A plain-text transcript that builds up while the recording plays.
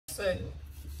So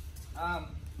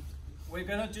we're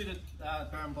going to do the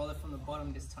Berimbolo from the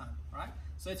bottom this time, right?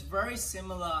 So it's very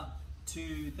similar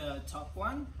to the top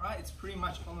one, right? It's pretty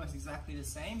much almost exactly the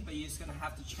same, but you're just going to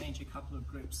have to change a couple of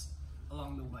grips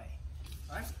along the way,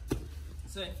 right?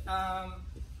 So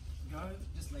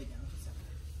just lay down for a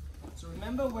second. So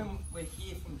remember when we're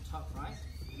here from the top, right?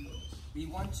 We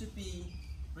want to be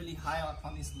really high up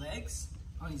on his legs,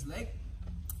 on his leg,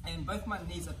 and both my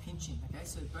knees are pinching, okay?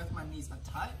 So both my knees are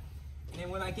tight. And then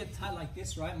when I get tight like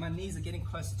this, right, my knees are getting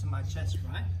closer to my chest,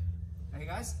 right? Okay,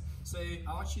 guys? So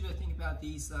I want you to think about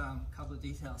these couple of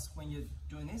details when you're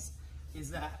doing this,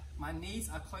 is that my knees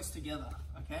are close together,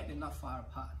 okay? They're not far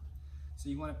apart. So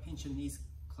you want to pinch your knees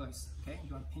close, okay?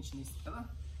 You want to pinch your knees together.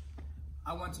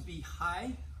 I want to be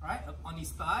high, right, on his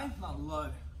thigh, not low,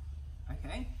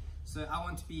 okay? So I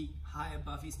want to be high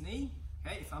above his knee,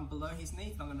 okay? If I'm below his knee,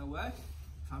 it's not going to work.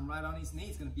 If I'm right on his knee,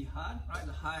 it's going to be hard, right?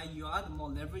 The higher you are, the more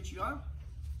leverage you are,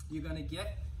 you're going to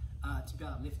get to be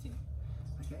able to lift him,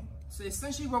 okay? So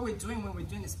essentially what we're doing when we're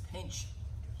doing this pinch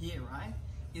here, right,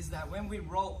 is that when we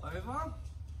roll over,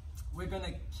 we're going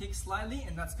to kick slightly,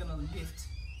 and that's going to lift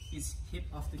his hip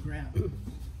off the ground.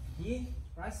 Here,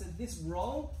 right, so this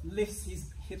roll lifts his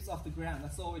hips off the ground.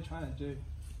 That's all we're trying to do,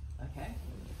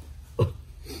 okay?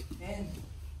 And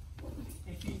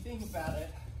if you think about it,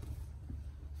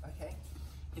 okay,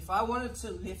 if I wanted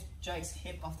to lift Jake's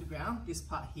hip off the ground, this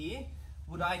part here,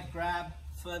 would I grab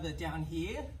further down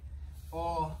here,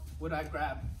 or would I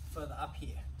grab further up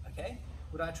here, okay?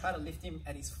 Would I try to lift him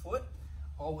at his foot,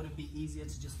 or would it be easier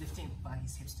to just lift him by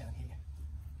his hips down here,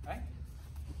 right?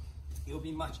 It will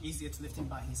be much easier to lift him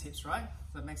by his hips, right?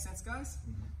 Does that make sense, guys?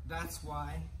 Mm-hmm. That's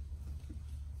why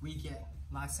we get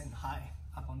nice and high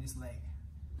up on this leg,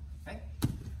 okay?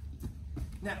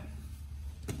 Now,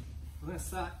 we're going to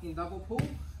start in double pull,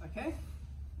 okay?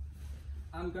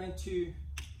 I'm going to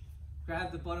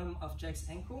grab the bottom of Jake's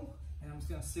ankle, and I'm just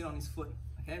going to sit on his foot,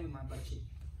 okay, with my butt cheek,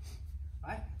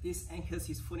 right? This anchors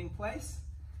his foot in place,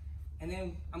 and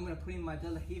then I'm going to put in my De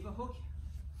La Riva hook,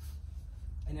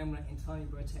 and then I'm going to internally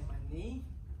rotate my knee,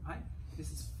 right?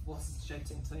 This is forces Jake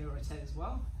to internally rotate as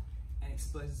well, and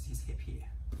exposes his hip here.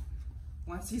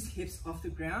 Once his hip's off the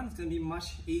ground, it's going to be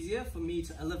much easier for me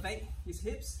to elevate his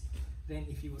hips than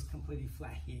if he was completely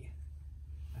flat here,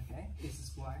 okay? This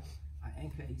is why I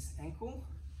anchor his ankle,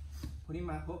 put in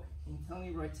my hook,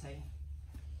 internally rotate,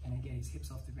 and then get his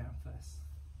hips off the ground first,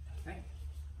 okay?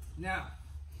 Now,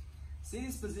 see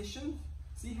this position?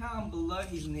 See how I'm below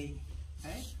his knee,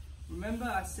 okay? Remember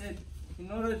I said,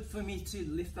 in order for me to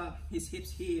lift up his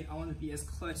hips here, I want to be as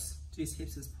close to his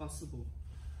hips as possible,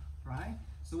 right?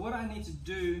 So what I need to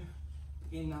do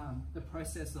in the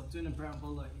process of doing a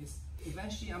Berimbolo is,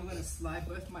 eventually I'm going to slide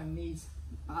both my knees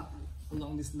up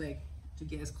along this leg to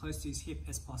get as close to his hip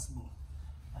as possible,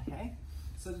 okay?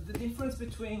 So the difference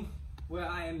between where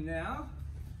I am now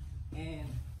and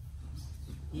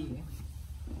here,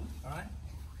 all right,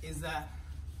 is that,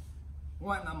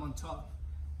 one, I'm on top,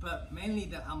 but mainly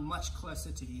that I'm much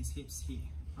closer to his hips here,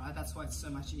 right? That's why it's so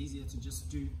much easier to just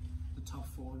do the top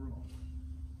 4 roll,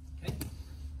 okay?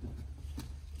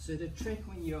 So the trick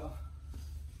when you're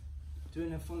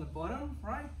doing it from the bottom,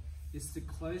 right, is to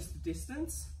close the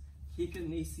distance, keep your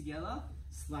knees together,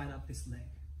 slide up this leg,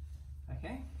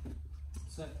 okay?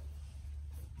 So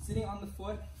sitting on the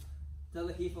foot, De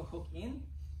La Riva hook in,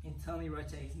 internally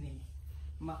rotate his knee.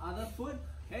 My other foot,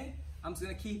 okay, I'm just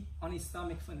gonna keep on his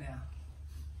stomach for now.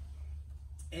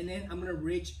 And then I'm gonna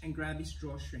reach and grab his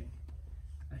drawstring.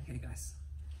 Okay, guys.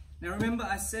 Now remember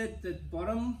I said the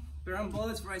bottom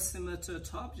Berimbolo is very similar to the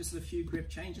top, just a few grip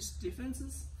changes,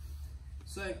 differences.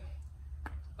 So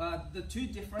the two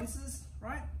differences,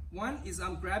 right? One is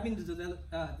I'm grabbing the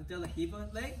De La Riva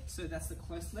leg, so that's the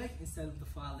close leg instead of the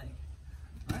far leg,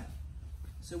 right?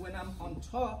 So when I'm on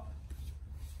top,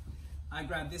 I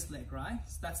grab this leg, right?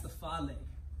 So that's the far leg.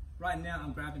 Right now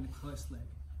I'm grabbing the close leg,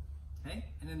 okay?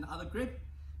 And then the other grip,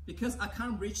 because I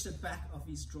can't reach the back of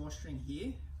his drawstring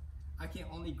here, I can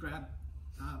only grab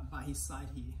by his side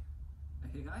here,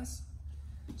 okay guys?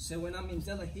 So when I'm in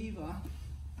De La Riva,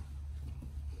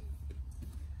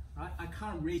 right, I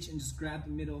can't reach and just grab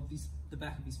the middle of the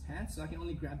back of his pants, so I can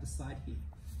only grab the side here.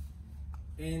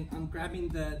 And I'm grabbing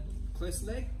the close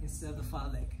leg instead of the far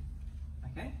leg,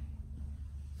 okay?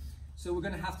 So we're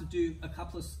gonna have to do a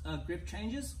couple of grip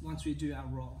changes once we do our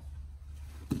roll.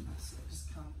 So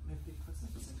just come a bit closer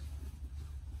for a second.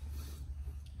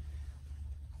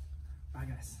 Right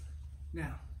guys,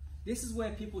 now this is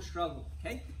where people struggle,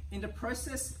 okay? In the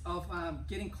process of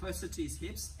getting closer to his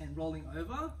hips and rolling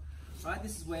over, right,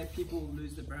 this is where people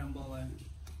lose the Berimbolo and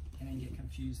then get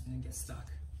confused and then get stuck,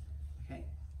 okay?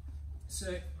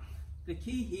 So the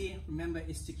key here, remember,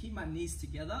 is to keep my knees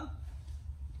together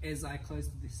as I close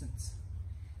the distance.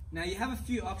 Now you have a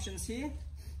few options here,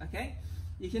 okay?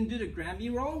 You can do the Granby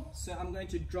roll. So I'm going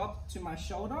to drop to my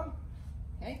shoulder,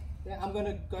 okay? Then I'm going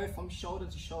to go from shoulder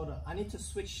to shoulder. I need to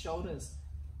switch shoulders.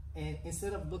 And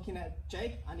instead of looking at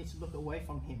Jake, I need to look away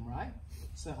from him, right?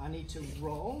 So I need to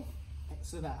roll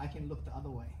so that I can look the other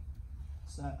way.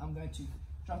 So I'm going to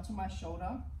drop to my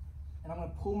shoulder and I'm going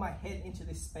to pull my head into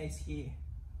this space here,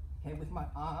 okay, with my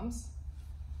arms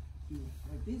here,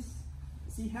 like this.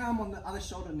 See how I'm on the other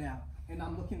shoulder now and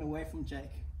I'm looking away from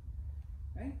Jake,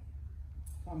 okay?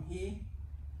 From here,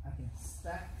 I can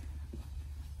stack,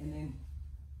 and then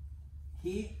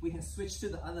here we can switch to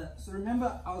the other. So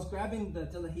remember, I was grabbing the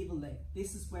De La Riva leg.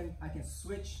 This is when I can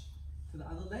switch to the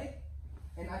other leg,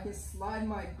 and I can slide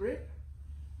my grip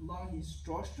along his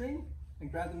drawstring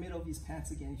and grab the middle of his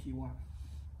pants again if you want.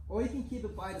 Or you can keep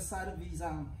it by the side of his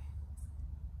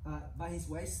by his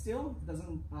waist still. It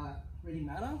doesn't really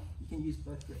matter. You can use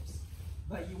both grips.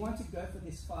 But you want to go for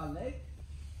this far leg,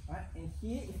 right? And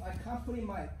here, if I can't put in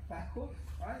my back hook,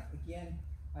 right? Again,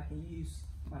 I can use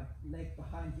my leg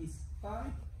behind his thigh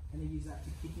and then use that to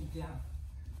kick him down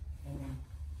and then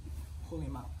pull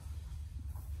him up.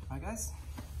 Alright guys?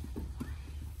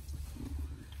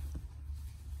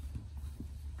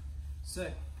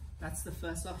 So that's the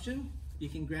first option. You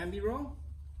can Granby roll.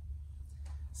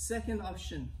 Second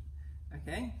option,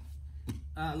 okay?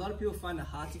 A lot of people find it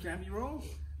hard to Granby roll,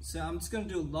 so I'm just going to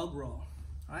do a log roll.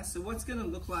 Alright, so what's going to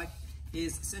look like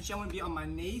is essentially I'm going to be on my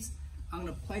knees. I'm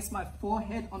going to place my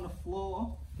forehead on the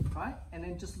floor, right? And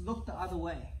then just look the other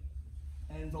way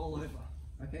and roll over.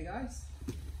 Okay, guys?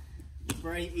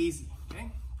 Very easy, okay?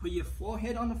 Put your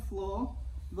forehead on the floor,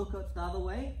 look at the other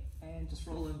way, and just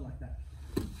roll over like that.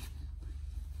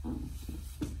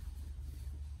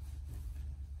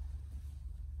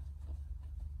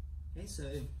 Okay, so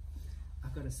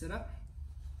I've got it set up.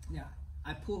 Now,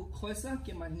 I pull closer,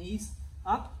 get my knees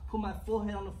up, put my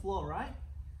forehead on the floor, right?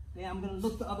 Then I'm going to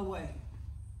look the other way.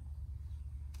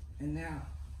 And now,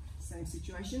 same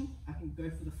situation, I can go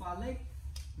for the far leg,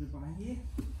 put it behind here,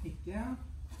 kick down,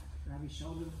 grab his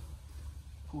shoulder,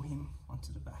 pull him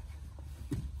onto the back.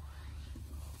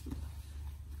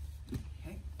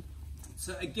 Okay,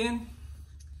 so again,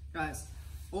 guys,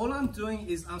 all I'm doing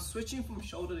is I'm switching from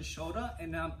shoulder to shoulder,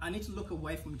 and I need to look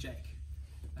away from Jake.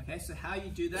 Okay, so how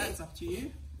you do that is up to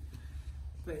you,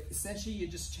 but essentially you're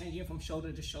just changing from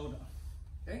shoulder to shoulder.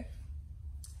 Okay,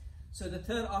 so the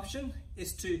third option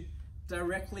is to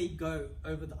directly go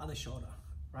over the other shoulder,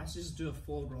 right? So just do a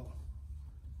forward roll.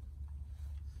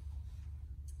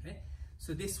 Okay,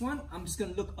 so this one, I'm just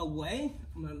going to look away.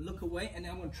 I'm going to look away, and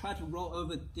then I'm going to try to roll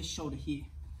over this shoulder here.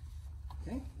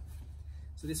 Okay,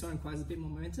 so this one requires a bit more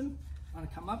momentum. I'm going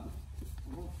to come up,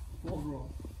 forward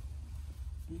roll.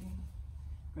 In,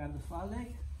 grab the far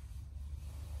leg,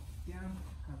 down,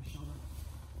 grab the shoulder,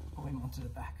 pull him onto the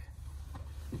back.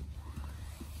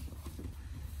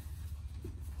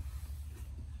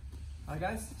 Alright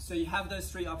guys, so you have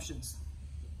those three options.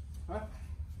 Alright.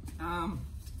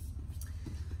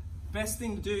 Best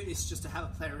thing to do is just to have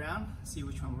a play around, see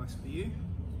which one works for you,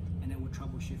 and then we'll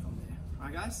troubleshoot from there.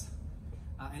 Alright guys?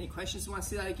 Any questions you want to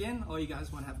see that again, or you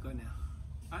guys want to have a go now?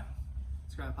 Alright,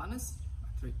 let's grab our partners.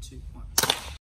 3, 2, 1.